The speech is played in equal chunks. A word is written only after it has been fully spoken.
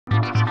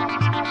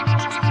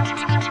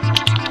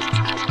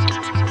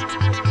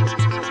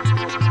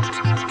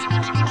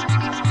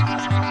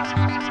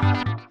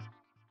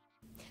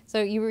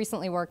So you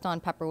recently worked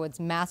on Pepperwood's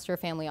Master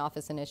Family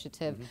Office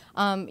Initiative.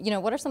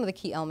 What are some of the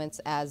key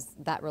elements as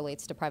that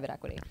relates to private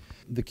equity?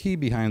 The key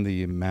behind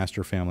the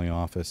Master Family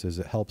Office is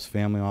it helps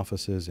family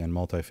offices and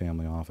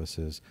multifamily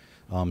offices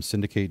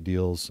syndicate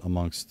deals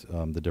amongst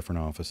the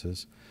different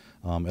offices.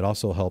 It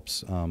also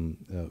helps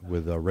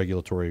with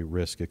regulatory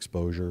risk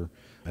exposure.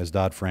 As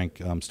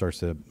Dodd-Frank starts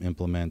to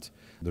implement,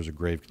 there's a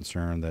grave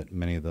concern that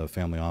many of the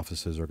family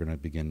offices are going to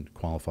begin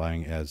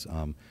qualifying as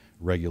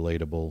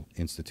regulatable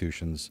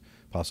institutions,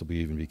 possibly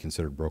even be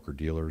considered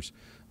broker-dealers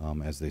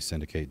as they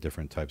syndicate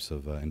different types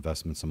of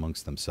investments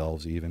amongst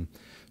themselves even.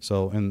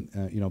 So,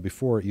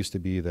 before it used to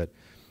be that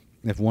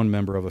if one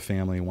member of a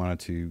family wanted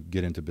to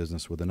get into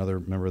business with another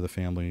member of the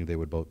family, they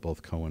would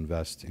both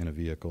co-invest in a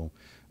vehicle.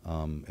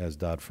 As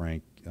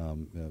Dodd-Frank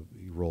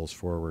rolls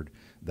forward,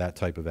 that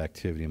type of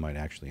activity might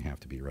actually have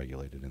to be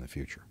regulated in the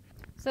future.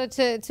 So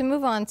to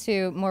move on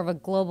to more of a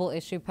global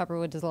issue,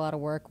 Pepperwood does a lot of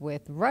work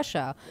with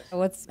Russia.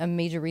 What's a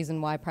major reason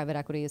why private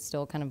equity is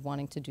still kind of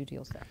wanting to do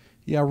deals there?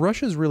 Yeah,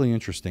 Russia's really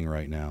interesting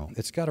right now.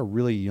 It's got a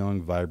really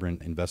young,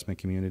 vibrant investment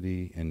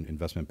community and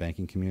investment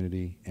banking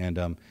community.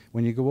 And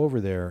when you go over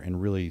there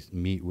and really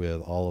meet with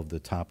all of the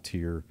top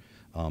tier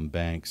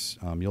banks,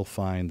 you'll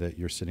find that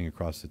you're sitting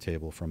across the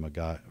table from a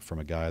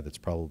guy that's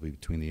probably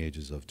between the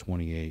ages of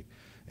 28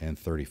 and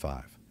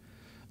 35.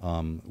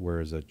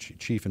 Whereas a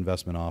chief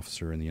investment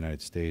officer in the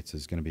United States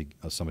is going to be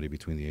somebody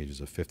between the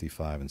ages of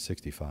 55 and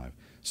 65.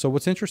 So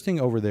what's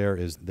interesting over there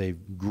is they've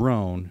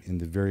grown, and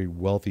the very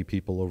wealthy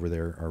people over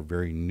there are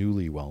very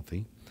newly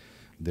wealthy.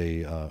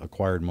 They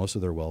acquired most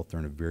of their wealth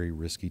during a very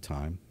risky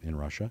time in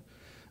Russia.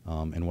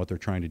 And what they're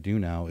trying to do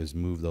now is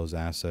move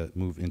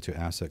into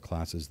asset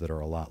classes that are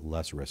a lot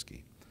less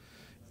risky.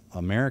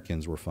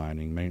 Americans, we're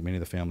finding, many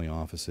of the family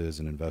offices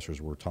and investors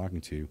we're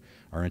talking to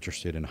are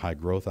interested in high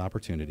growth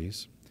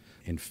opportunities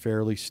in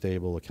fairly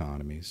stable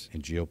economies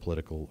in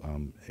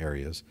geopolitical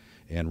areas,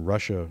 and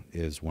Russia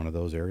is one of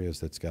those areas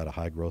that's got a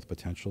high growth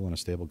potential and a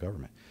stable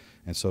government.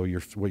 And so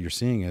what you're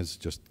seeing is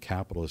just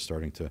capital is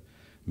starting to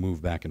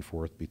move back and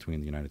forth between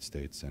the United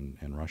States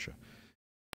and Russia.